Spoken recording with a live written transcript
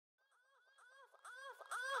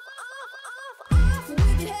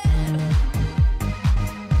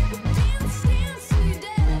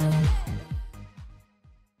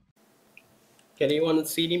Can anyone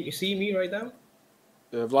see him? You see me right now?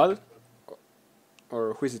 Vlad?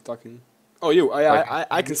 Or who is it talking? Oh, you.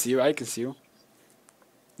 I can see you. I can see you.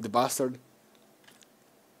 The bastard.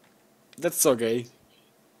 That's so gay.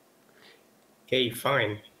 Okay,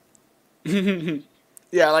 fine.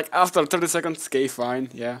 Yeah, like after 30 seconds, okay, fine.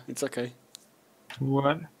 Yeah, it's okay.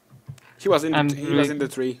 What? He was in I'm he was in the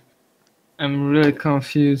tree. I'm really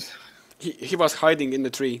confused. He was hiding in the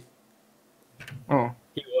tree. Oh.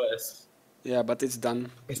 He was. Yeah, but it's done.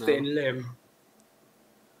 It's now. the limb.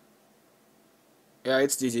 Yeah,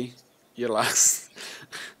 it's GG. You relax.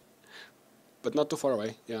 But not too far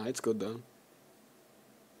away. Yeah, it's good though.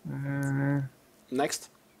 Next.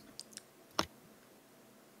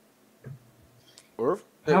 URV?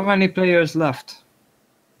 How many players left?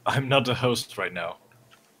 I'm not the host right now.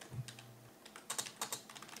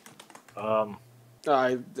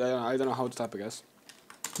 I don't know how to type, I guess.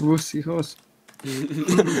 Wussy host.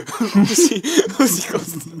 Who's he?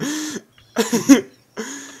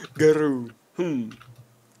 Garou.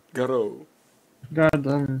 Garou.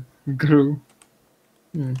 Garden grew.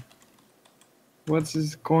 What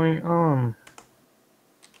is going on?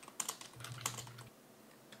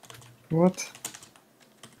 What?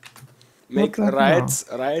 Make What the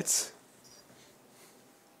right.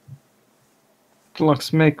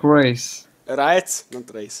 Clocks make race. Right,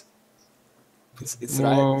 not race. It's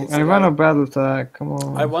Whoa, right. It's I want a battle tag. Come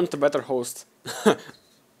on. I want a better host.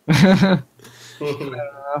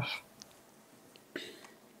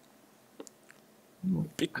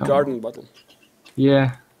 Big Come garden bottle.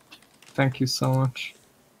 Yeah. Thank you so much.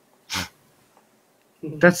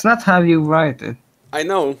 That's not how you write it. I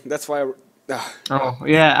know. That's why. Oh,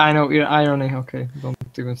 yeah, I know. You're irony. Okay, don't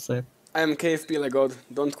even say it. I am KFP like God.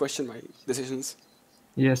 Don't question my decisions.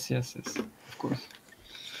 Yes, of course.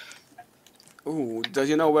 Ooh, do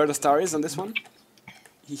you know where the star is on this one?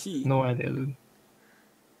 Hee. No idea, dude.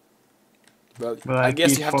 Well, But I guess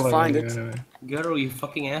keep you have to following find you it. anyway. Garou, you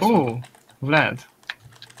fucking asshole. Oh, Vlad.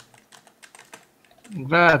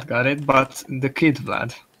 Vlad got it, but the kid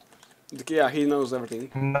Vlad. Yeah, he knows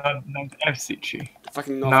everything. Not FZG.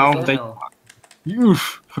 Fucking knows Now everything. they...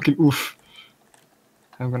 Oof! Fucking oof.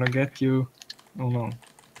 I'm gonna get you. Oh no.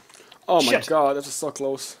 Oh my Shit. god, that was so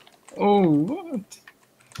close. Oh, what?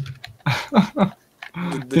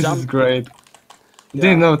 The This jump. is great. Yeah.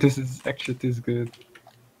 Didn't know this is actually this good.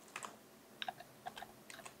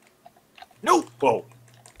 No! Whoa.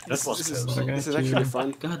 That's not This close. is, Okay, this is actually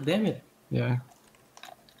fun. God damn it. Yeah.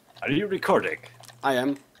 Are you recording? I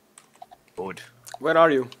am. Good. Where are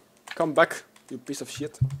you? Come back, you piece of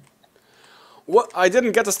shit. What? I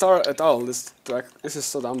didn't get a star at all this track. This is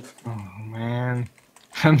so dumb. Oh man,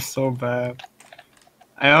 I'm so bad.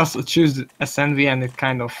 I also choose SNV and it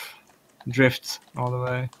kind of drifts all the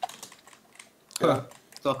way. Yeah.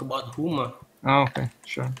 Talk about Huma. Oh, okay,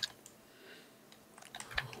 sure.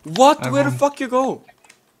 What? I Where the won't. fuck you go?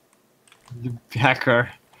 You hacker.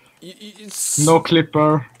 It's... No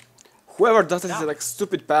clipper. Whoever does this is like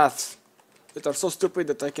stupid paths that are so stupid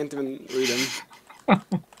that I can't even read them.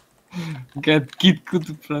 Get good,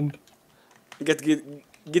 friend. Get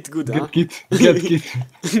good, huh?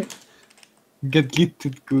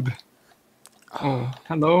 Get good. Oh,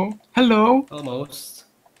 hello. Almost.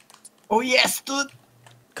 Oh yes, dude.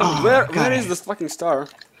 Come on, Oh, where got is it. this fucking star?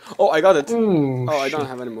 Oh, I got it. Oh, Oh, I shit. don't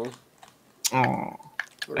have any more. Oh,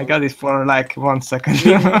 I got it for like 1 second.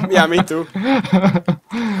 Yeah, me too.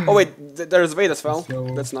 Oh wait, there's Wade as well.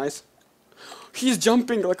 So- That's nice. He's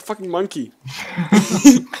jumping like a fucking monkey.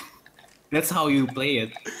 That's how you play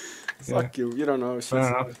it. Fuck you, you don't know shit.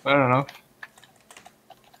 Fair enough.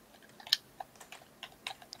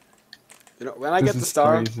 You know, when I This get the is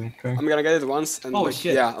star, crazy, okay. I'm gonna get it once and Oh, like,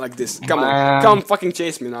 shit. yeah, like this. Come Man. on, come fucking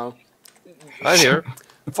chase me now. Right here.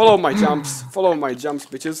 Follow my jumps,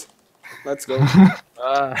 bitches. Let's go.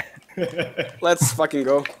 Let's fucking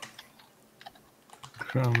go.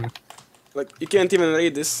 Cram it. Like, you can't even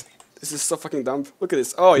read this. This is so fucking dumb. Look at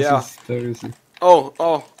this. Oh, yeah. This is crazy.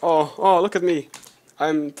 Oh, look at me.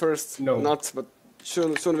 I'm first. No. Not, but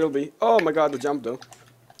soon will be. Oh my god, the jump though.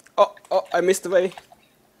 Oh, I missed the way.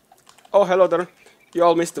 Oh, hello there. You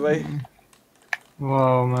all missed the way.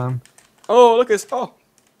 Wow, man. Oh, look at this. Oh,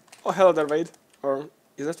 hello there, Wade. Or,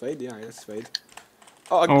 is that Wade? Yeah, that's Wade.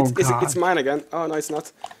 Oh, Oh, it's God. mine again. Oh, no, it's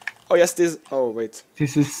not. Oh, yes, it is. Oh, wait.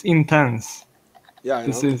 This is intense. Yeah, I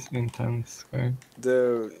This know. is intense. Okay.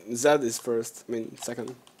 The Z is first. I mean,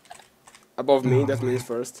 second. Above me, that means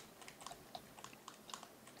first.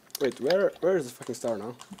 Wait, where is the fucking star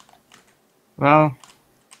now? Well,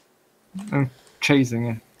 I'm chasing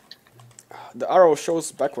it. The arrow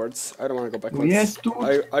shows backwards. I don't want to go backwards. Yes, dude.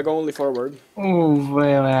 I go only forward. Oh,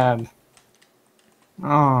 Vlad.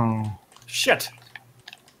 Oh. Shit.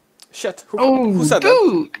 Shit. Oh, Who said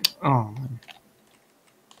that? dude! Oh.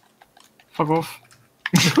 Fuck off.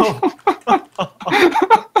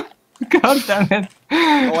 God damn it.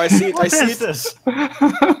 Oh, I see it. I What see is it. this?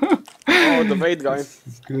 Oh, the Wade guy. This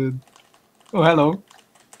is good. Oh, hello.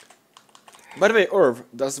 By the way, Irv,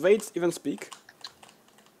 does Wade even speak?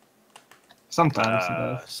 Sometimes it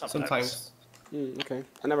does. Sometimes. Okay.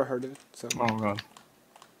 I never heard of it. So. Oh god.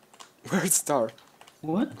 Where's Star?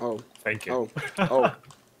 What? Oh. Thank you. Oh.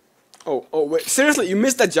 Oh. Oh. Wait. Seriously, you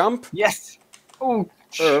missed that jump, Yes! Oh,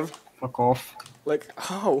 Irv? fuck off. Like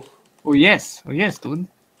how? Oh yes, dude.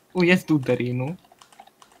 Oh yes, dude, Darino.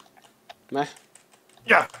 Meh.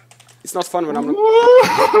 Yeah. It's not fun when I'm not.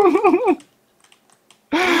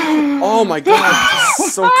 Oh my god, this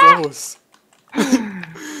is so close.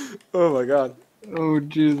 Oh my god. Oh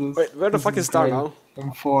Jesus. Wait, where the This fuck is Star great. now?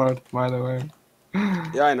 I'm fourth, by the way.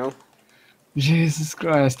 Yeah, I know. Jesus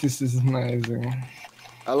Christ, this is amazing.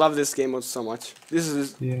 I love this game mode so much. This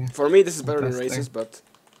is Yeah. for me. This is better than Fantastic. races, but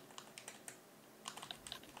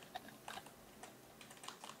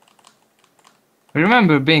I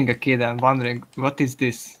remember being a kid and wondering, what is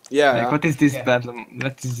this? yeah. Like, Yeah. what is this Yeah. battle?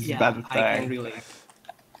 What is this Yeah, battle I can tag? relate.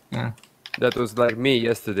 Yeah. That was like me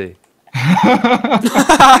yesterday.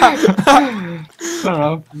 Shut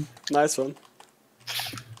up. Nice one.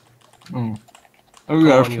 Mm. Oh,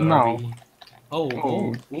 we are Come on, now. URV. Oh,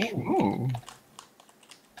 Oh, oh. oh.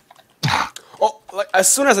 Oh, like as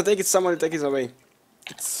soon as I take it, somebody takes it away.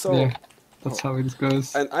 It's so. Yeah, that's how it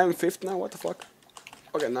goes. And I'm fifth now. What the fuck?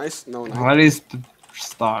 Okay, nice. No, nice. Where is the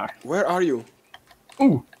star? Where are you?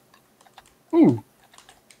 Ooh. Ooh.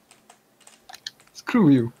 Screw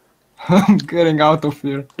you. I'm getting out of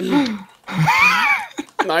here.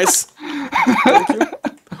 Nice. Thank you.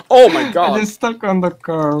 Oh my I god. just stuck on the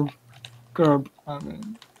curb. I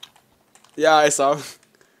mean. Yeah, I saw.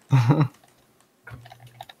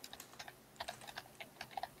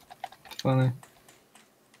 Funny.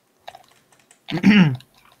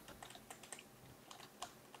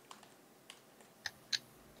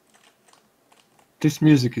 This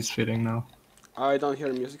music is fitting now. I don't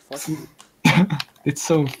hear music. Fuck. It's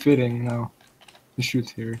so fitting now. You should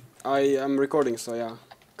hear it. I am recording, so yeah,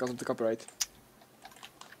 because of the copyright.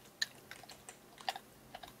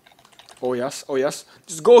 Oh yes, oh yes.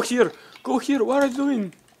 Just go here. Go here. What are you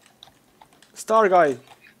doing? Star guy,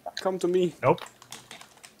 come to me. Nope.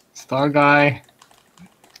 Star guy.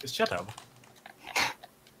 Just shut up.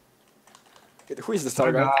 Who is the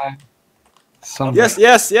star guy? Somebody. Yes,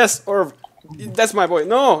 yes, yes. Or that's my boy.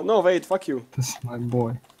 No, no, wait. Fuck you. That's my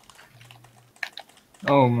boy.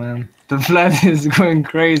 Oh man, the Vlad is going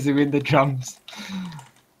crazy with the jumps.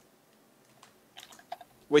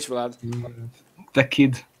 Which Vlad? The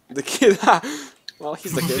kid. The kid. Well,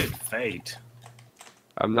 he's the kid. Fate.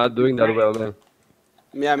 I'm not doing that well then.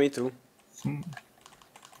 Yeah, me too.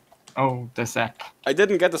 Oh, the sap. I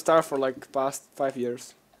didn't get the star for like past 5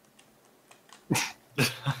 years.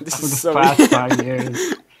 This For is the so. past 5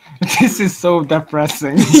 years. This is so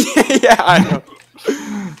depressing. Yeah, I know.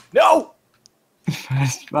 No!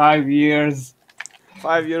 Past 5 years.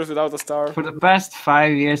 5 years without a star. For the past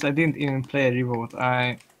 5 years, I didn't even play Revolt.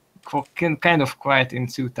 I kind of quit in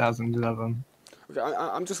 2011. Okay,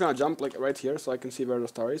 I'm just gonna jump like right here so I can see where the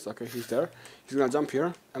star is. Okay, he's there. He's gonna jump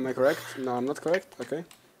here. Am I correct? No, I'm not correct. Okay.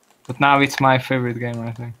 But now it's my favorite game,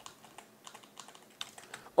 I think.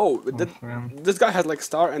 Oh, but this guy has like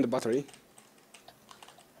star and a battery.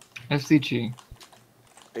 FZG.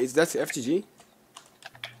 Is that FGG?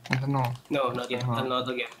 I don't know. No, not yet. Uh-huh. Not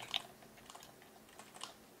again.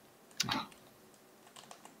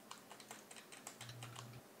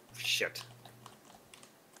 Shit.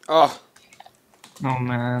 Oh, Oh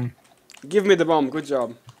man. give me the bomb. Good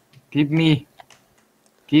job. Give me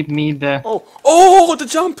the... Oh, oh, the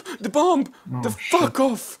jump, the bomb, Oh, the shit. fuck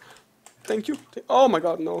off. Thank you. Oh my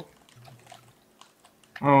god, no.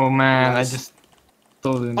 Oh man, Nice. I just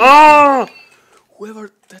told him. Ah!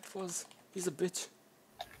 Whoever that was, he's a bitch.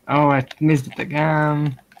 Oh, I missed it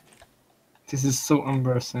again. This is so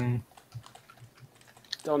embarrassing.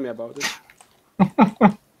 Tell me about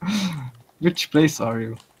it. Which place are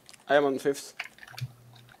you? I am on 5th.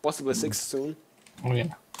 Possibly 6th soon. Oh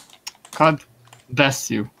yeah. God bless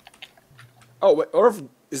you. Oh, wait, Irv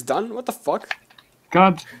is done? What the fuck?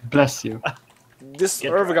 God bless you. This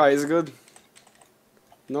Get Irv right. guy is good.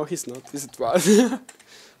 No, he's not. He's bad.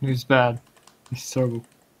 He's bad. He's terrible.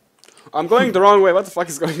 I'm going the wrong way. What the fuck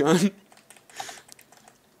is going on?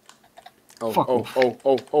 Oh, Fuck oh,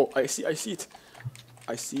 off. oh. I see it.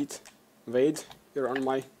 I see it. Wade, you're on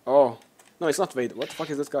my... Oh. No, it's not Wade. What the fuck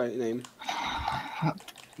is this guy name?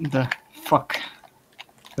 The fuck.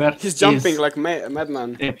 Where He's jumping is like a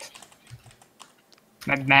madman. it?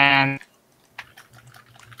 Madman.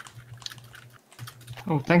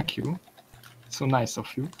 Oh, thank you. So nice of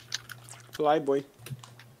you. Fly, boy.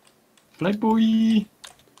 FlyBoy.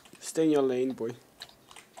 Stay in your lane, boy.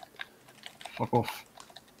 Fuck off.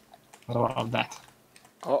 What about that?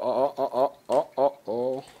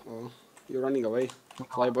 Oh. You're running away.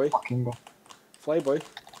 Fly, boy. Fucking go. Fly, boy.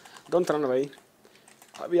 Don't run away.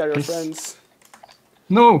 We are your Please. friends.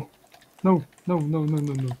 No! No, no, no, no,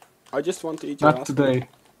 no, no. I just want to eat your Not ass. today.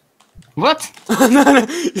 What? No,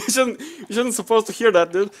 you shouldn't supposed to hear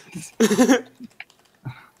that, dude.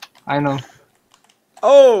 I know.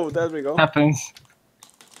 Oh, there we go. Happens.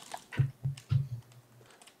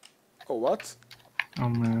 Oh, what? Oh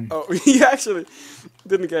man. Oh, he actually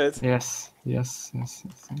didn't get it. Yes, yes, yes,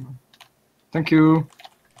 yes. I know. Thank you.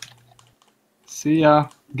 See ya,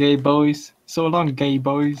 gay boys. So long, gay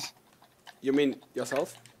boys. You mean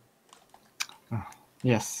yourself?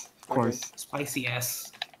 Yes, of Okay. course. Spicy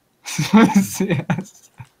ass. Yes.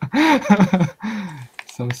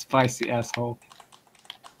 Some spicy asshole.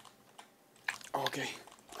 Okay.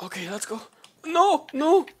 Okay, let's go. No,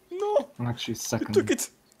 no, no. I'm actually You second. took it.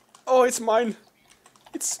 Oh, it's mine.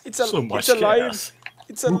 It's So much it's alive. chaos.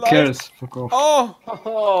 It's Who alive. cares? Fuck off. Oh,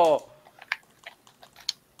 Oh,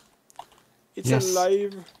 it's Yes.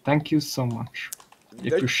 alive. Thank you so much.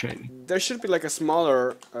 There, Appreciate it. there should be like a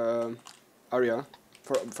smaller area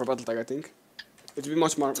for battle tag. I think it would be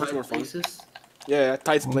much more fun. Places. Yeah,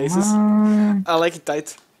 tight places. Man, I like it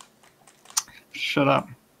tight. shut up.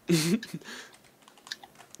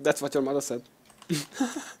 That's what your mother said.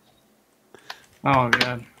 Oh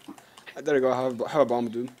god. There you go. Have a bomb,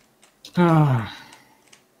 dude. Ah,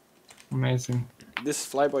 amazing. This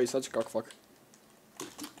flyboy is such a cockfuck.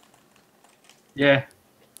 Yeah.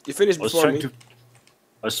 You finished I was before trying me.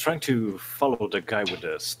 I was trying to follow the guy with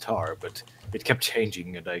the star, but it kept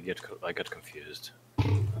changing, and I got confused.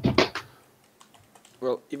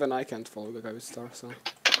 Well, even I can't follow the guy with star, so.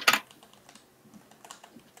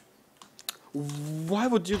 Why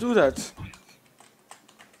would you do that?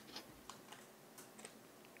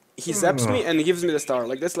 He zaps me and he gives me the star.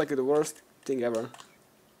 Like, that's like the worst thing ever.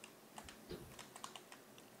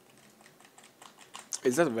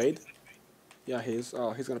 Is that Wade? Yeah, he is.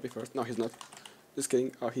 Oh, he's gonna be first. No, he's not. Just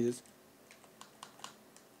kidding. Oh, he is.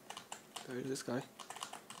 There is this guy.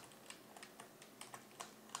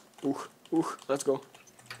 Let's go.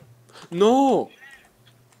 No!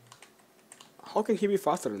 How can he be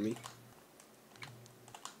faster than me?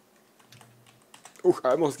 I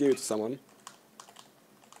almost gave it to someone.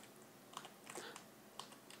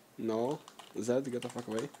 No. Zed, get the fuck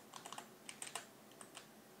away.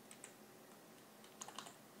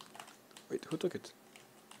 Wait, who took it?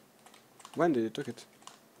 When did he took it?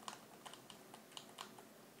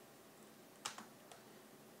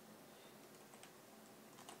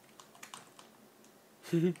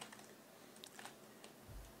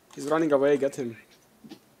 He's running away, get him.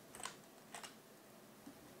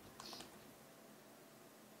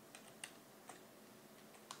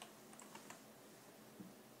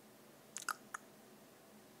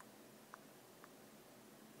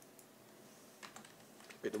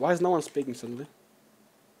 Wait, why is no one speaking suddenly?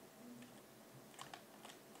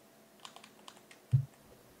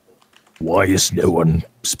 Why is no one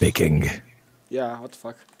speaking? Yeah, what the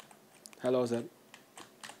fuck? Hello, Zed.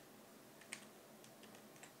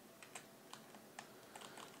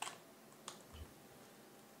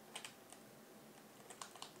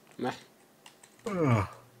 Meh.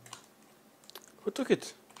 Who took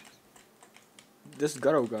it? This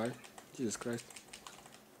Garou guy. Jesus Christ.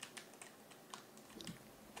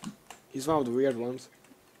 He's one of the weird ones.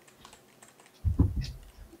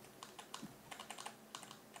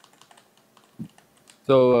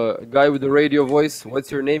 so guy with the radio voice.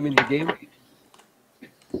 What's your name in the game?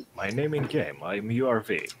 My name in game, I'm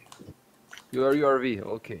URV. You are URV.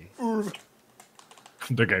 Okay.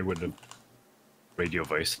 The guy with the radio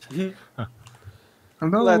voice.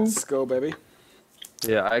 Hello. Let's go, baby.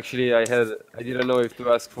 Yeah, actually, I didn't know if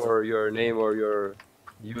to ask for your name or your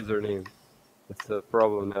username. It's a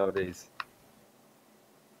problem nowadays.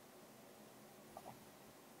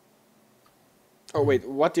 Oh wait,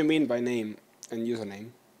 what do you mean by name and username?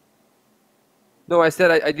 No, I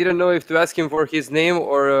said I didn't know if to ask him for his name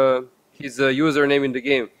or his username in the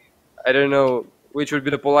game. I don't know which would be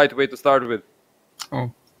the polite way to start with.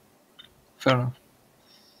 Oh. Fair enough.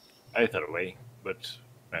 Either way, but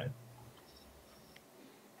I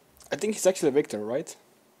think he's actually Victor, right?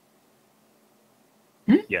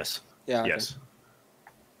 yes, Yeah. yes.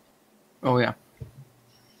 Oh yeah.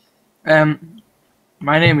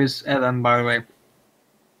 My name is Ellen, by the way.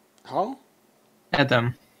 How?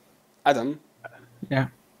 Adam. Adam. Yeah.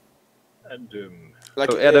 And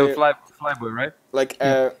Like So Adam FlyBoy, right? like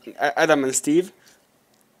Adam and Steve.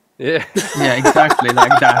 Yeah. Yeah, exactly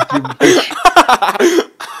like that. You bitch.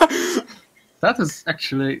 That was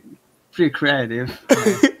actually pretty creative.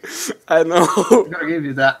 I know. I'm gonna give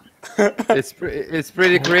you that. it's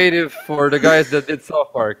pretty creative for the guys that did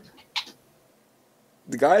South Park.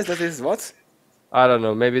 The guys, that is what? I don't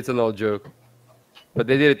know. Maybe it's an old joke, but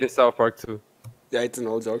they did it in South Park too. Yeah, it's an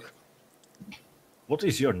old joke. what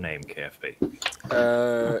is your name, KFB?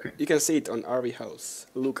 You can see it on RV House.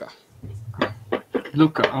 Luca.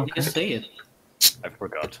 Luca, You okay. can say it. I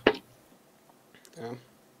forgot. Yeah.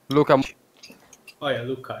 Look, I'm Oh yeah,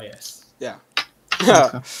 Luca, yes. Yeah.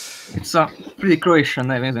 It's a pretty Croatian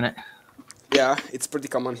name, isn't it? Yeah, it's pretty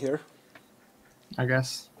common here. I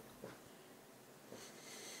guess.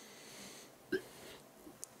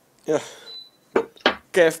 Yeah.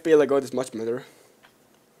 KFP Lego is much better.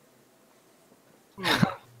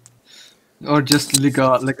 Or just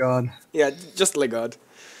Legod. Yeah, just Legod.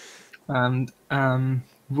 And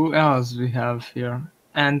who else we have here?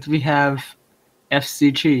 And we have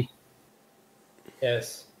FZG.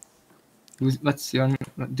 Yes. What's your?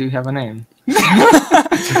 Do you have a name?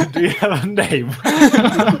 Do you have a name?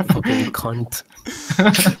 Fucking cunt.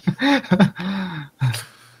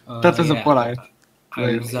 That was a Yeah. polite.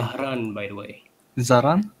 I'm Zahran, by the way.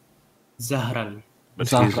 Zaran? Zahran. But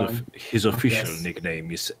Zahran. his official Yes.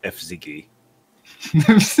 nickname is FZG.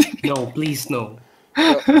 No, please no.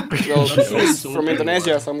 Well, Don't he's assume from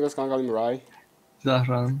Indonesia, anyone. so I'm just gonna call him Rai.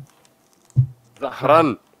 Zahran.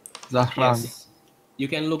 Zahran. Zahran. Yes. You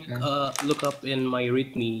can look up in my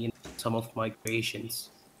readme in some of my creations.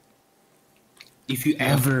 If you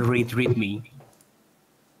ever read me,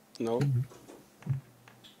 No.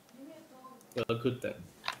 well, good then.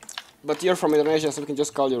 But you're from Indonesia, so we can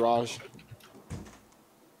just call you Raj.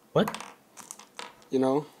 What? You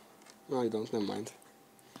know? No, you don't. Never mind.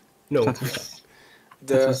 No. That was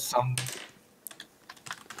The some.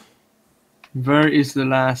 Where is the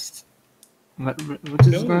last? What is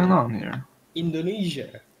No. going on here,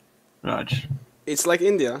 Indonesia. Raj? it's like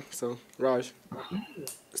India, so Raj.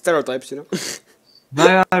 Stereotypes, you know?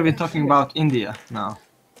 Why are we talking about India now?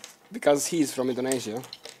 Because he's from Indonesia.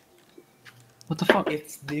 What the fuck?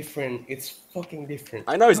 It's different. It's fucking different.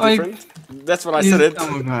 I know it's Like- different. That's what I said it. Oh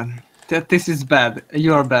my god. This is bad.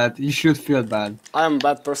 You are bad. You should feel bad. I am a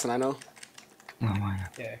bad person, I know. Oh my god.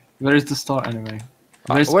 Yeah. Where is the star anyway?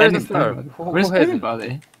 Where's the star? anybody? Who Where's has it?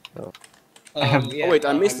 anybody? Yeah, wait,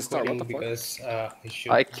 I missed I'm the star, what quitting the fuck? because I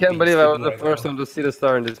should. I can't be believe I was sleeping the right first now. one to see the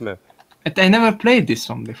star in this map. I never played this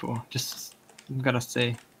one before. Just gotta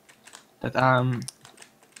say that I'm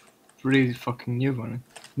really fucking new on it.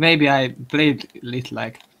 Maybe I played it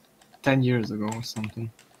like 10 years ago or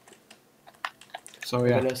something. So I'm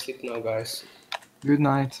yeah, gonna sleep now, guys. good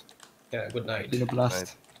night. Yeah, good night. Been a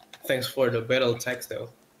blast. Thanks for the battle text, though.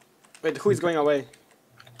 Wait, who is going away?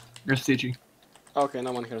 FZG. Okay,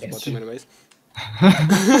 no one cares about Yes. him anyways.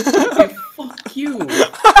 Hey, fuck you!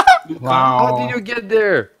 Wow. How did you get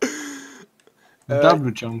there?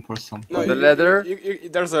 Double jump or something. On the ladder?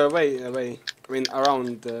 There's a way. I mean,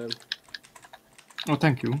 around. Oh,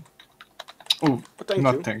 thank you. Oh, Oh, thank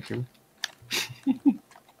not you. thank you.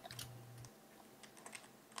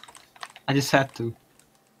 I just had to.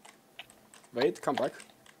 Wait, come back.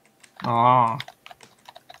 Ah.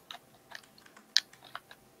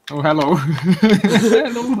 Oh, hello.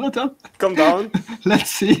 Hello, what up? Come down. Let's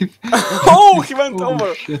see. If... Oh, he went Oh,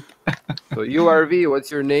 over. shit. So URV,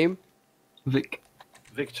 what's your name? Vic.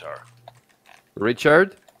 Victor.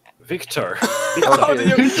 Richard? Victor. How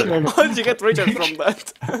did Richard. how did you get Richard from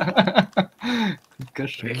that? Good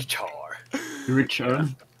question. Victor.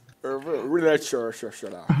 Richard. Really sure,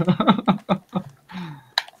 shut up.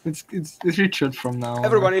 It's Richard from now on.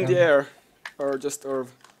 Everyone in okay. the air, or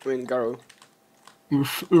I mean Garou.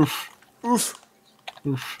 Oof, oof, Oof,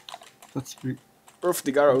 oof. That's big. oof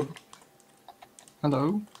the Garou.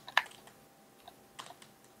 Hello?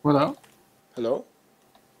 What up? Hello.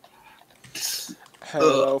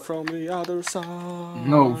 Hello from the other side.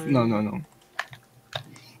 No.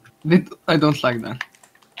 I don't like that.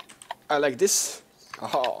 I like this.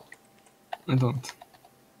 Oh. I don't.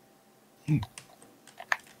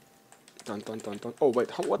 Dun. Oh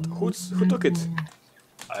wait, who took it?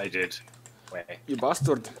 I did. Wait. You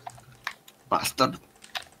bastard. Bastard.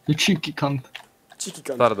 You cheeky cunt. Cheeky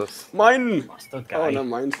cunt. Stardust. Mine! Bastard Oh, guy. never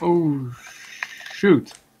mind. Oh,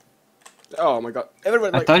 shoot. Oh my god.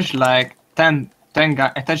 Everyone I like... touched like 10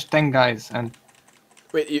 guys. I touched 10 guys and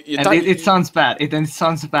Wait, you And it sounds bad. It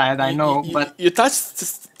sounds bad, I know, but you touched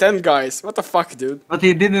just 10 guys. What the fuck, dude?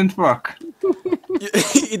 it didn't work.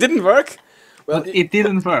 It didn't work. Well, But it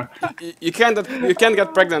didn't work. you can't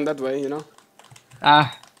get pregnant that way, you know.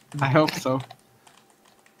 I hope so.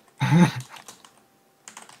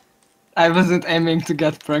 I wasn't aiming to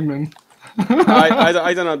get pregnant.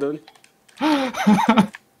 I don't know, dude.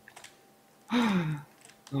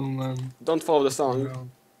 Oh man. Don't follow the song.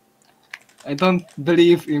 I don't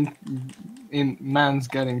believe in man's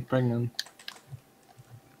getting pregnant.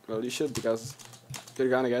 Well, you should, because you're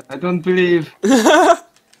gonna get. I don't believe.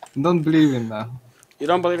 Don't believe in that. You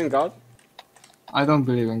don't believe in God? I don't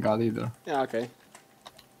believe in God either. Yeah, okay.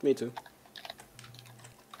 Me too.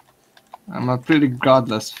 I'm a pretty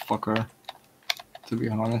godless fucker, to be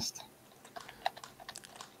honest.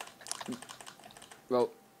 Well,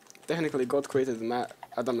 technically God created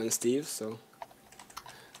Adam and Steve, so.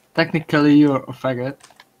 Technically, you're a faggot.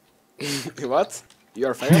 What?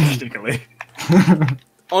 You're a faggot? Technically.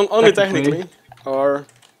 Only Technically. technically, or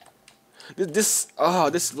this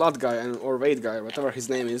Vlad guy or Wade guy, whatever his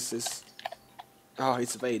name is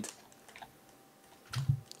it's Wade.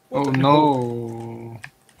 Oh no!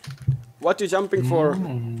 What you jumping for?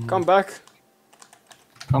 Come back.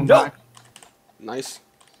 Come No. back. Nice.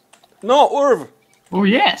 No, URV. Oh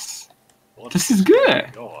yes! What This is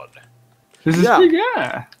good. God. This is Yeah. pretty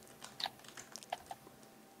good.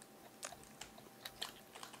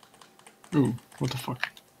 Ooh, what the fuck?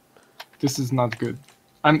 This is not good.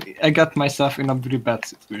 I got myself in a very bad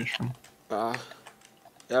situation.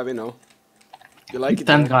 Yeah, we know. You like it?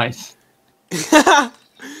 10 right? guys.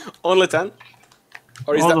 Only 10?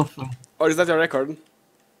 Or is All that of them. your record?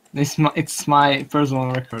 It's my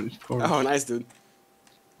personal record, of course. Oh, nice, dude.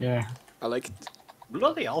 Yeah. I like it.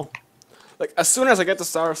 Bloody hell. Like, as soon as I get the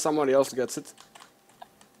star, somebody else gets it.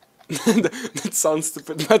 That sounds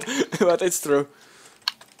stupid, but it's true.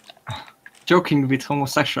 Joking with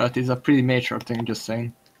homosexuality is a pretty mature thing, just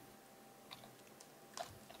saying.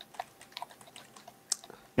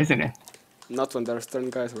 Isn't it? Not when there's 10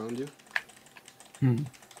 guys around you.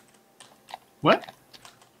 What?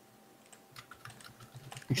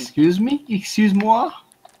 Excuse me? Excuse moi?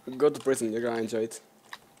 Go to prison, you're gonna enjoy it.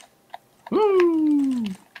 Woo!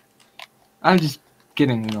 I'm just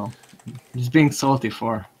kidding, you know. Just being salty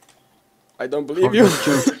for I don't believe for you. that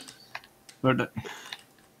joke. For the...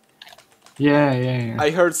 Yeah. I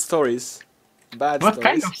heard stories. Bad What stories.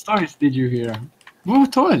 kind of stories did you hear? Who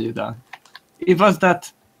told you that? It was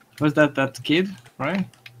that kid, right?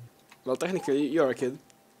 Well, technically, you're a kid.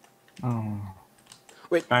 Oh.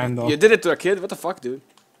 Wait, Kind of. you did it to a kid? What the fuck, dude?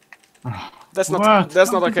 That's not What? that's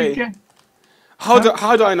How not did you okay. get- How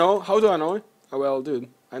do I know? How do I know? Oh, well, dude,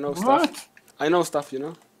 I know stuff. What? I know stuff, you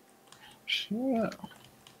know. Shit.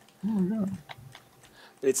 Oh no.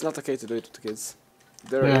 It's not okay to do it to kids.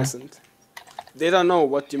 They're Yeah. innocent. They don't know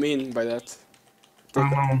what you mean by that.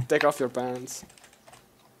 Take off your pants.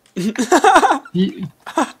 He...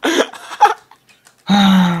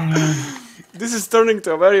 This is turning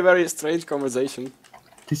to a very, very strange conversation.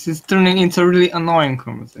 This is turning into a really annoying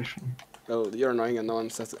conversation. Well, you're annoying and no one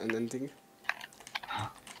says anything.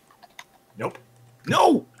 Nope.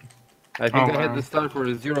 No! I think Oh, I had wow. the start for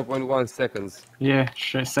 0.1 seconds. Yeah,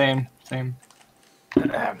 sure, same.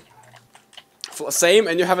 Same,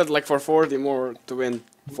 and you have it like for 40 more to win,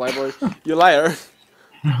 FlyBoy. You liar.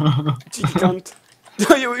 Cheeky cunt.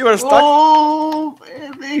 you were stuck. Oh,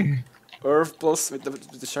 baby! Earth plus with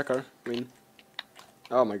the shocker. I mean,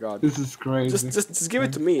 oh my god. This is crazy. Just give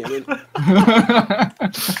it to me. I mean,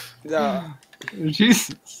 yeah.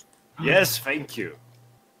 Jesus. Yes, thank you.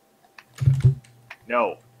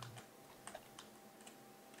 No.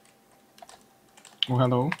 Oh,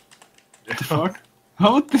 hello. What the fuck?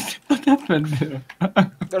 What happened there?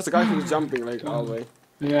 There's a guy who's jumping like all the way.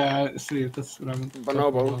 Yeah, I see, that's what I'm talking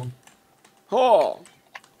Bonobo. about. Oh!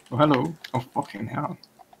 Oh, hello. Oh, fucking hell.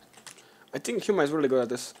 I think Huma is really good at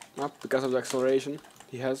this map because of the acceleration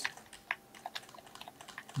he has.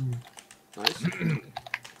 Nice.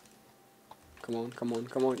 Come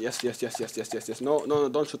on. Yes. No,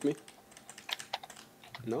 don't shoot me.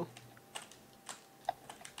 No.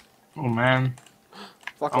 Oh, man.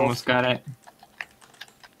 Fuck Almost off. got it.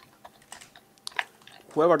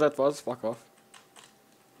 Whoever that was, fuck off.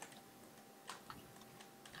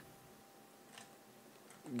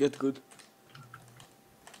 Get good.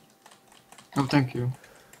 Oh, thank you.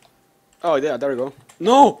 Oh yeah, there we go.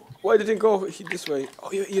 No! Why didn't go this way?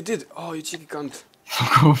 Oh, you did. Oh, you cheeky cunt.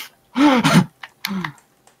 Fuck off.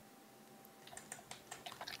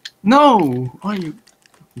 No! Are you...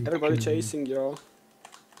 Everybody chasing, yo.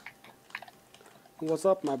 What's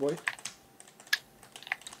up, my boy?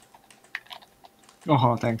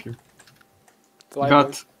 Oh, thank you. FlyBoy.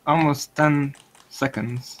 Got almost 10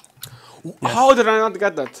 seconds. How did I not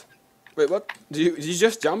get that? Wait, what? Did you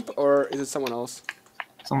just jump, or is it someone else?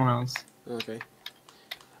 Someone else. Okay.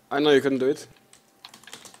 I know you couldn't do it.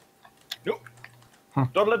 No. Huh.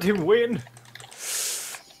 Don't let him win.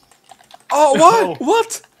 Oh, what? No.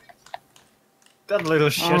 What? That little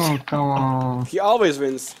shit. Oh, come on. He always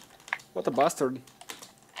wins. What a bastard.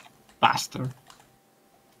 Bastard.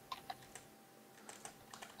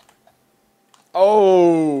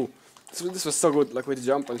 Oh, this was so good, like with the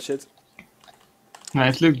jump and shit. Yeah,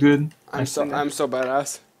 it looked good. I'm so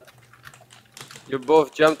badass. You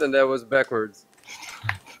both jumped and that was backwards.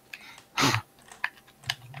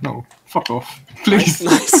 No, fuck off. Please.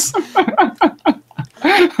 Nice.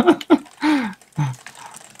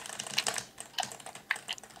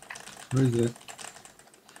 Where is it?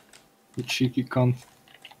 You cheeky cunt.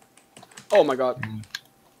 Oh my god.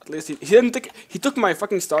 At least he didn't take. He took my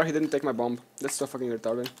fucking star. He didn't take my bomb. That's so fucking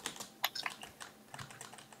retarded.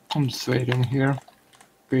 I'm just waiting here.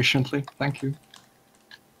 Patiently. Thank you.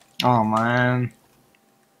 Oh man.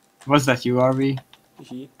 What's that URV?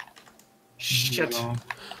 He. Shit. No.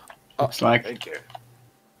 Looks like Thank you.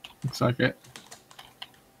 looks like it.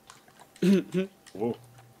 Whoa.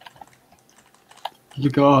 You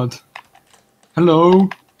god. Hello.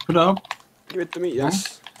 What up? Give it to me.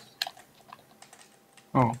 Yes.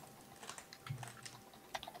 Oh.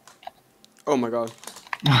 Oh my god.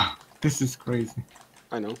 This is crazy.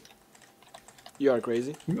 I know. You are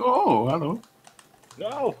crazy. Oh, hello.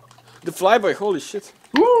 No. The FlyBoy. Holy shit.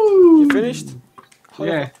 Woo! You finished? How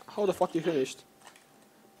Yeah. How the fuck you finished?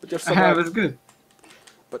 But you're so It bad. was good.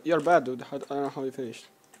 But you're bad, dude. I don't know how you finished.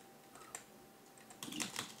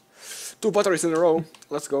 2 batteries in a row.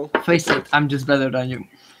 Let's go. Face it, I'm just better than you.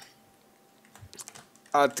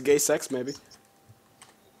 At gay sex, maybe.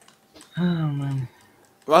 Oh man.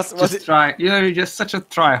 What? Just try. You're just such a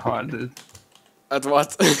tryhard, dude. At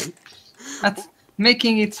what? At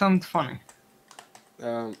making it sound funny.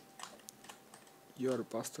 You're a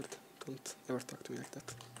bastard. Don't ever talk to me like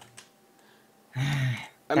that.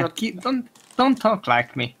 Don't talk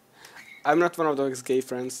like me. I'm not one of those gay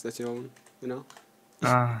friends that you know.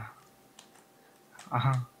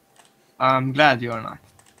 I'm glad you're not.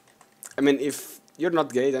 I mean, if you're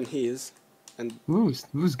not gay, then he is. And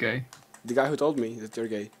Who's gay? the guy who told me that you're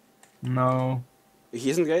gay. No, He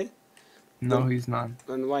isn't gay? no, he's not.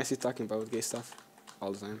 Then why is he talking about gay stuff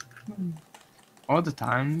all the time? All the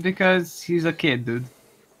time because he's a kid, dude.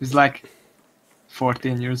 He's like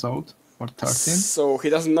 14 years old or 13. So he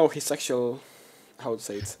doesn't know his sexual, how to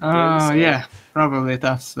say it. Oh appearance, or- yeah, probably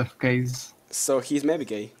that's the case. So he's maybe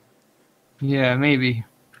gay. Yeah, maybe.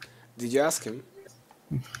 Did you ask him?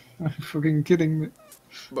 Are you fucking kidding me?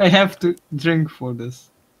 But- I have to drink for this.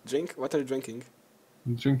 Drink? What are you drinking?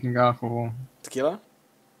 I'm drinking alcohol. Tequila?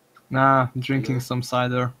 Nah, I'm drinking No. some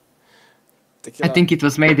cider. Tequila. I think it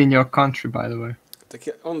was made in your country, by the way.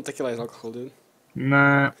 Only tequila is alcohol, dude.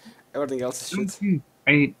 Nah, Everything else is shit.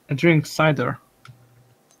 I drink cider.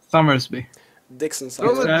 Summersby. Dixon It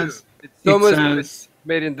cider. says, It's so much says,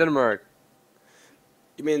 made in Denmark.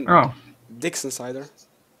 You mean oh, Dixon cider?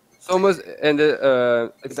 So much, and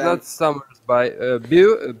it's Then- not summers by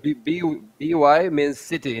by means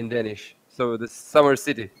city in Danish. So the summer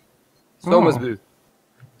city. Sommersby.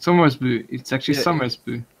 Summersby. It's actually Yeah.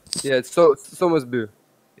 Summersby. Yeah, it's Sommersby.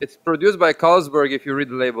 It's produced by Carlsberg if you read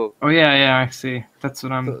the label. Oh yeah, I see. That's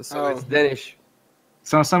what I'm. So it's Danish.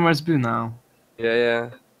 So Summersby now. Yeah, yeah.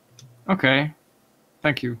 Okay.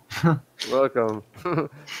 Thank you. Welcome.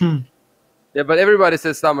 Yeah, but everybody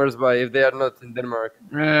says Sommersby if they are not in Denmark.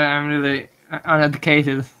 I'm really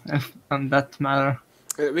uneducated on that matter.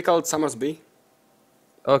 We call it Summersby.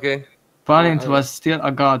 Okay. Balint I- was still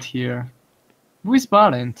a god here. Who is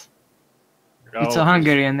Balint? It's a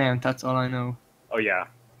Hungarian name, that's all I know. Oh yeah,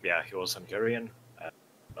 yeah. He was Hungarian,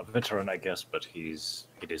 a veteran, I guess, but he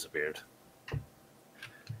disappeared.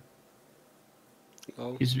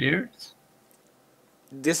 Oh. He's weird.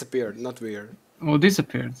 Disappeared, not weird. Oh,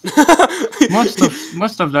 disappeared.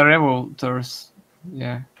 most of the revolters,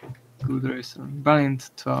 yeah, good racer. Balint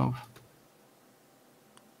 12.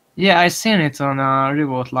 Yeah, I seen it on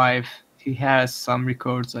Revolt Live. He has some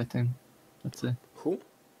records, I think. That's it. Who?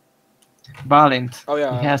 Balint. Oh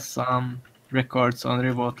yeah. He has some records on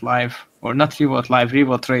Revolt Live, or not Revolt Live,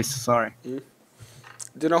 Revolt Race. Sorry. Do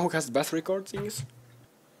you know who has the best recordings?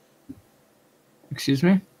 Excuse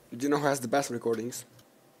me. Do you know who has the best recordings?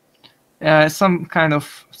 Some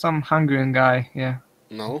Hungarian guy. Yeah.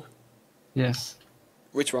 No. Yes.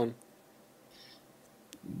 Which one?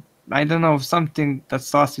 I don't know, something that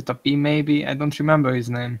starts with a P maybe. I don't remember his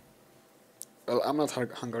name. Well, I'm not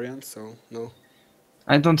Hungarian, so no.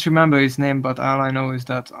 I don't remember his name, but all I know is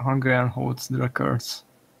that Hungarian holds the records.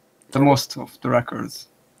 The most of the records.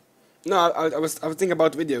 No, I was thinking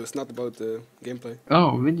about videos, not about the gameplay.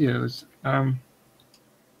 Oh, videos.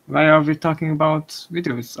 Why are we talking about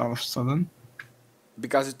videos all of a sudden?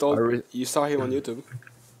 Because you saw him on YouTube.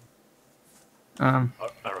 All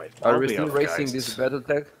right. Are I'll we be still off, racing guys. this battle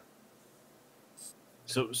tag?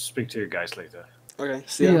 So speak to you guys later. Okay,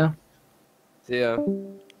 See ya. See ya.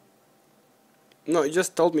 No, you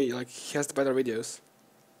just told me like he has the better videos.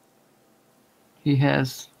 He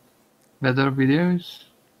has better videos?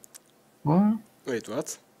 What? Wait,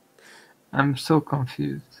 what? I'm so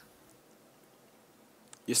confused.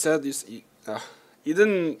 You said you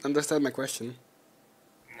didn't understand my question.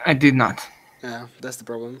 I did not. Yeah, that's the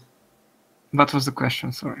problem. What was the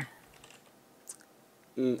question? Sorry.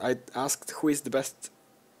 I asked who is the best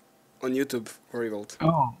on YouTube for Revolt.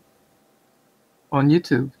 Oh. On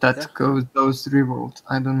YouTube, that Yeah. goes revolt.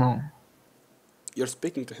 I don't know. You're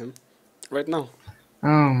speaking to him right now.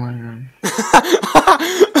 Oh my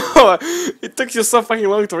god. It took you so fucking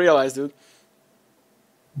long to realize, dude.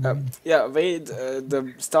 Yeah, Wade,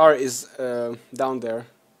 the star is down there.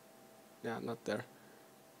 Yeah, not there.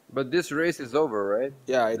 But this race is over, right?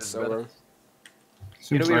 Yeah, it's This battle. over.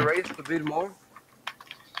 Seems Can we like- race a bit more?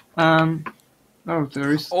 Oh,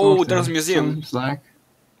 there is. Oh, stuff there's there. museum. Seems like.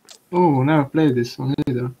 Oh, never played this one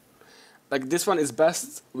either. Like this one is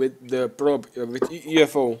best with the probe with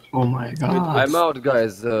UFO. Oh my god. I'm out,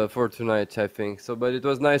 guys, for tonight, I think. So, but it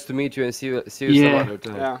was nice to meet you and see you some Yeah. other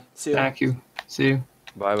time. Yeah, see you. Thank you. See you.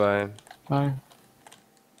 Bye bye. Bye.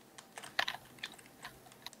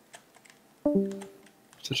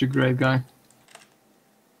 Such a great guy.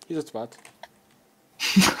 He's a twat.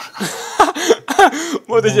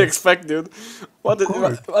 What did you expect, dude? What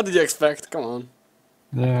did you expect? Come on.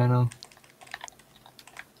 Yeah, I know.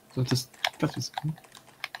 That is good.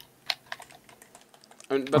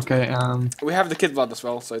 But Okay, we have the kid blood as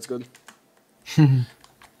well, so it's good.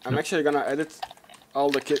 I'm actually gonna edit all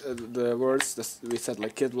the words that we said,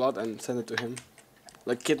 like kid blood, and send it to him.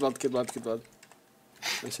 Like kid blood, kid blood, kid blood.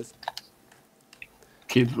 That's it.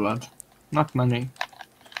 Kid blood. Not many.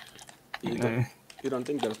 You don't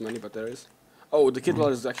think there's many, but there is. Oh, the kid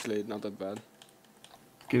blood is actually not that bad.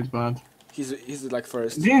 Kid blood. He's like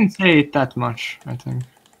first. Didn't say it that much, I think.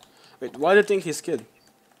 Wait, why do you think he's kid?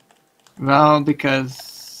 Well,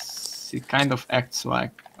 because he kind of acts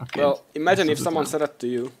like a kid. Well, imagine most if of the someone time. said that to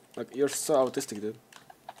you. Like, you're so autistic, dude.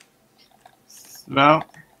 Well,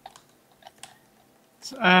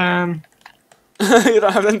 You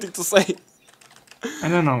don't have anything to say. I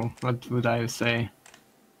don't know. What would I say?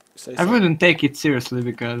 Say I something. wouldn't take it seriously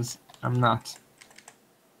because I'm not.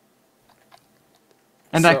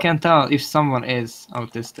 And I So- can tell if someone is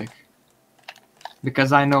autistic.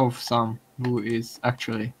 Because I know of some who is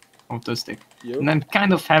actually autistic. You? And I'm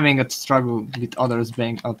kind of having a struggle with others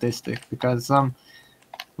being autistic because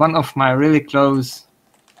one of my really close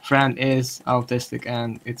friend is autistic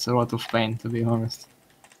and it's a lot of pain, to be honest.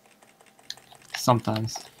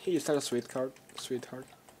 Sometimes. He used to have a sweetheart. Sweetheart.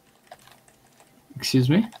 Excuse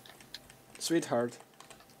me? Sweetheart.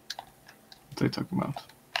 What are you talking about?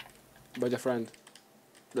 By your friend.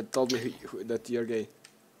 That told me that you're gay.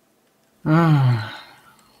 Ah,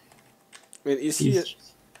 I mean, is he... he's,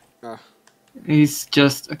 Ah. he's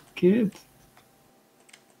just a kid.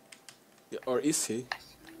 Or is he?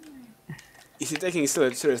 Is he taking it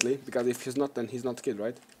seriously? Because if he's not, then he's not a kid,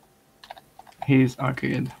 right? He's a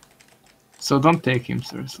kid. So don't take him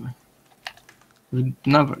seriously.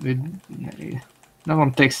 No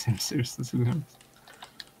one takes him seriously, to be honest.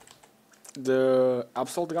 The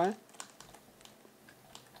Absol guy?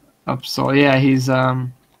 So yeah, he's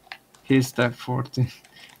the 14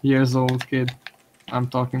 years old kid I'm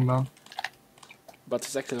talking about. But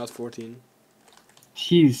he's actually not 14.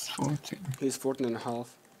 He's 14. He's 14 and a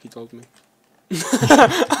half, he told me.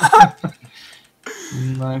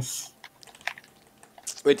 Nice.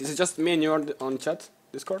 Wait, is it just me and you on chat?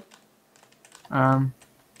 Discord? I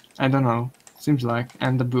don't know. Seems like,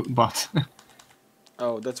 and the bot.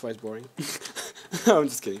 Oh, that's why it's boring. I'm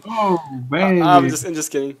just kidding. Oh, baby. I'm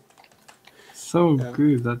just kidding. So Yeah.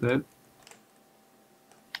 good at it.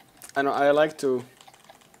 I know, I like to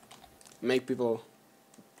make people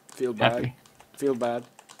feel bad. Happy. Feel bad.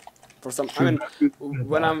 For some, I mean,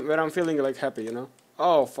 when I'm feeling like happy, you know?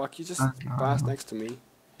 Oh, fuck, you just passed next to me.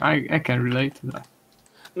 I can relate to that.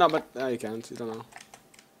 No, but you can't, you don't know.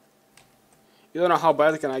 You don't know how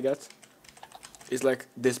bad can I get? It's like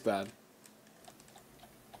this bad.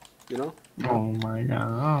 You know? Oh my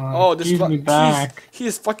god. Oh, this give me back.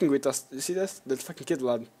 He's fucking with us. You see this? That fucking kid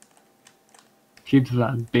lad. Kid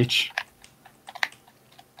Vlad, bitch.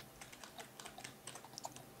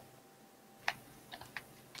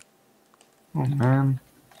 Oh man.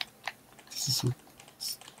 This is so...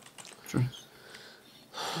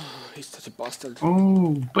 He's such a bastard.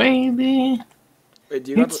 Oh, baby! Wait,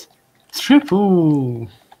 do you It's triple!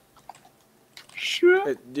 Sure.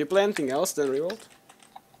 Wait, do you play anything else than Revolt?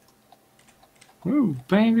 Oh,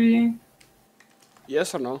 baby!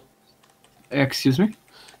 Yes or no? Excuse me?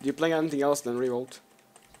 Do you play anything else than Revolt?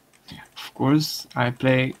 Of course, I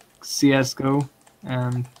play CSGO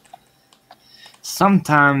and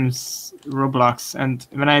sometimes Roblox, and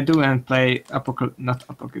when I do and play not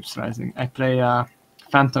Apocalypse Rising, I play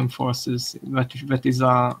Phantom Forces, which is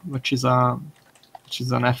an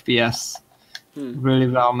FPS, really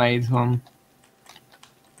well made one.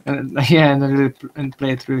 And yeah, and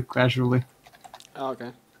play it really casually. Oh,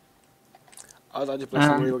 okay. I thought you played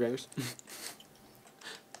some real games.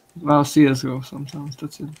 Well, CSGO sometimes,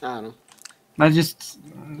 that's it. I don't know. I just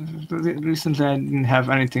recently I didn't have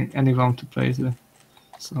anyone to play with,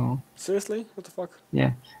 so Seriously? What the fuck?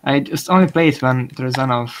 yeah, I just only play it when there's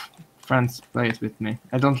enough friends play it with me.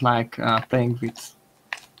 I don't like playing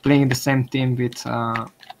the same team with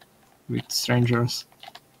strangers,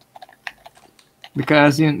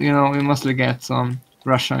 because you know you mostly get some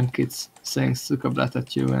Russian kids saying "sukablat"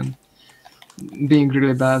 at you and being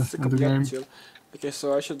really bad at the game. Chill. Okay,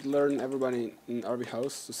 so I should learn everybody in RV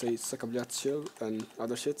house to say "sukablat chill" and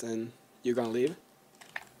other shit, and you gonna leave?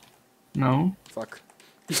 No. Fuck.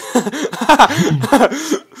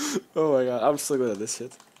 Oh my god, I'm so good at this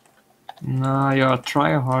shit. No, you're a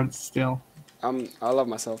tryhard still. I love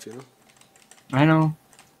myself, you know. I know.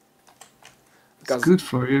 Because It's good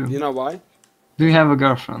for you. you know why? Do you have a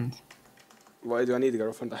girlfriend? Why do I need a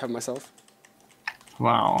girlfriend? I have myself.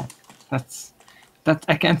 Wow, that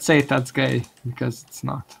I can't say that's gay because it's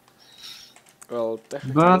not. Well,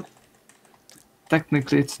 technically, But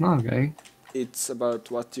technically, it's not gay. it's about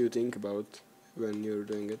what you think about when you're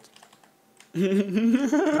doing it.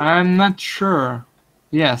 I'm not sure.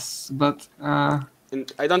 Yes, but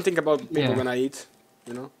And I don't think about people Yeah. when I eat,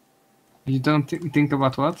 you know? you don't think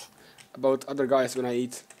about what About other guys when I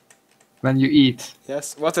eat. when you eat.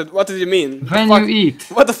 Yes? What did you mean? When Fuck- you eat.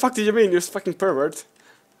 What the fuck did you mean, you fucking pervert?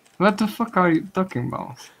 What the fuck are you talking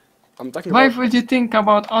about? I'm talking Why about... would you think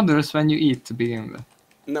about others when you eat to begin with?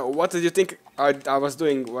 No, what did you think I was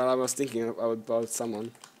doing while I was thinking about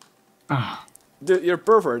someone? Ah, Dude, you're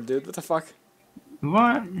pervert, dude. What the fuck?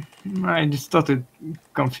 what? I just thought it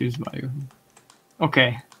confused by you.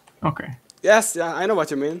 Okay, okay. Yes, yeah, I know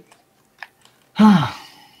what you mean.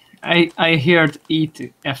 I heard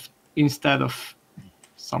eat F instead of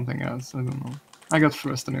something else. I don't know. I got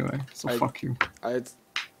first anyway, so fuck you. I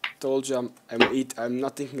told you I'm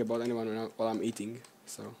not thinking about anyone while I'm eating.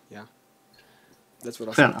 So yeah, that's what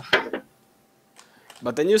I Fair said. enough.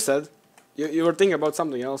 But then you said you were thinking about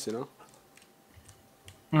something else, you know?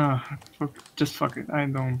 Just fuck it. I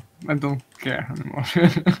don't care anymore.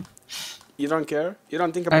 You don't care? You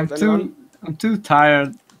don't think about anyone? I'm too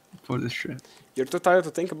tired for this shit. You're too tired to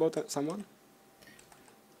think about someone?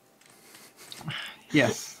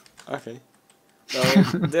 Yes. Okay. Well,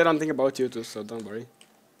 they don't think about you too, so don't worry.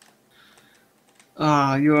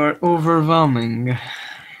 You are overwhelming.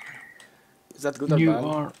 Is that good or You bad?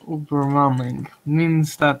 are overwhelming.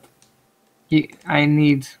 Means that I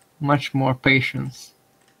need much more patience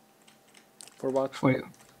For what? for you.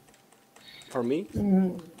 For me?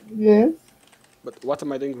 Yes. But what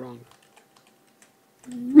am I doing wrong?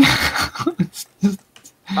 It's just,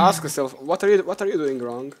 Ask yourself, what are you doing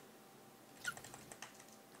wrong?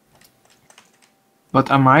 what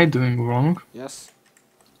am I doing wrong? Yes.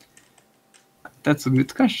 That's a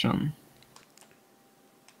good question.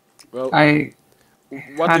 Well, I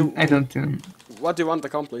what do I don't even. what do you want to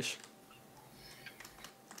accomplish?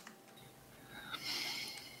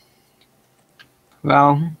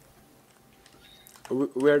 Well,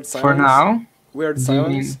 Weird silence. for now, Weird do you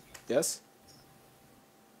silence. mean- Yes.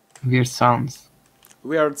 weird sounds,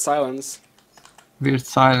 Weird silence. weird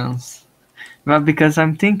silence. Well, because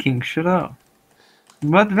I'm thinking. Shut up.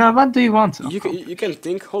 What do you want to? You can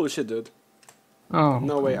think. Holy shit, dude. Oh.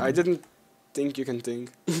 No way. I didn't think you can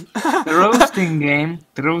think. The roasting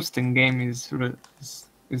game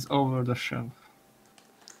is over the shelf.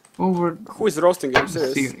 Over Who is roasting? I'm the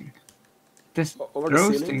serious. ceiling. This Over the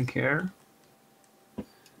roasting ceiling? here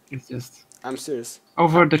is just I'm serious.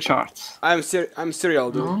 over the charts. I'm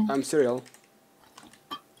cereal, dude. No? I'm cereal.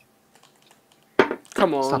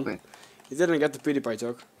 Come on. Stop it. You didn't get the PewDiePie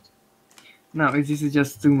joke. No, this is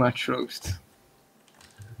just too much roast.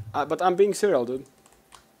 But I'm being cereal, dude.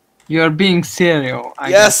 You're being serial. I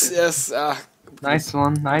Yes, get it. yes. Nice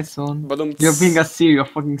one, nice one. Badum. You're being a cereal,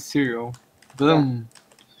 fucking cereal. Boom.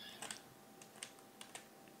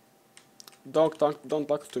 Don't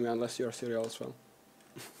talk to me unless you're cereal as well.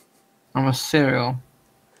 I'm a cereal.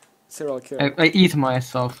 Serial killer. I eat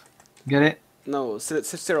myself. Get it? No,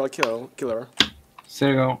 serial killer.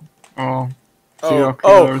 Cereal. Oh. Oh, Serial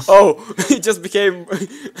oh, killers. oh! He just became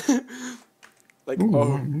like Ooh,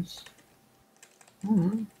 oh. nice.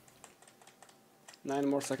 Ooh. 9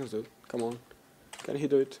 more seconds, dude. Come on. Can he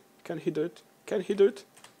do it? Can he do it? Can he do it?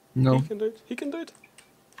 No. He can do it. He can do it.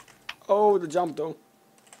 Oh, the jump though.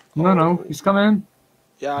 No, no, he's coming.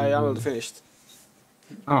 Yeah, I almost finished.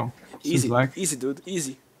 Oh, seems Easy, like easy, dude.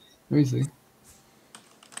 Easy. easy.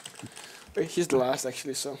 Wait, he's the last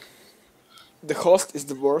actually, so. The host is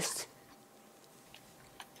the worst.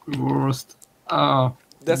 Worst. Ah,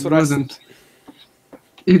 That's what I said. wouldn't.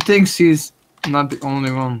 He thinks he's not the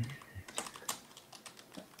only one.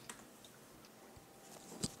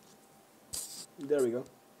 There we go.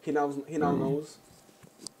 He now knows.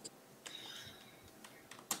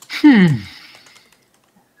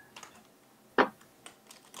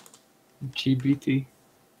 GBT.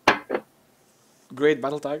 Great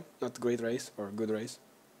battle tag, not great race or good race.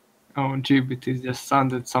 Oh, GBT just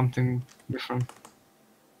sounded something different.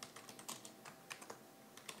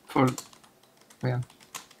 For a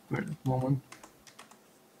moment.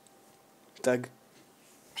 Tag.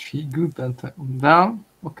 Good battle. Well,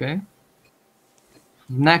 okay.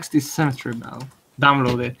 Next is Symmetry Bell.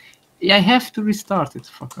 Download it. Yeah, I have to restart it,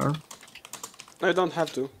 fucker. No, you don't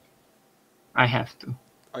have to. I have to.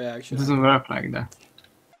 Oh yeah, It actually. doesn't work like that.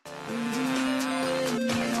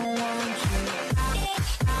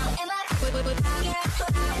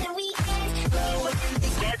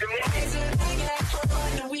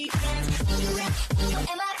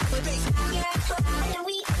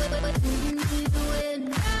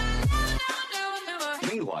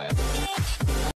 Meanwhile,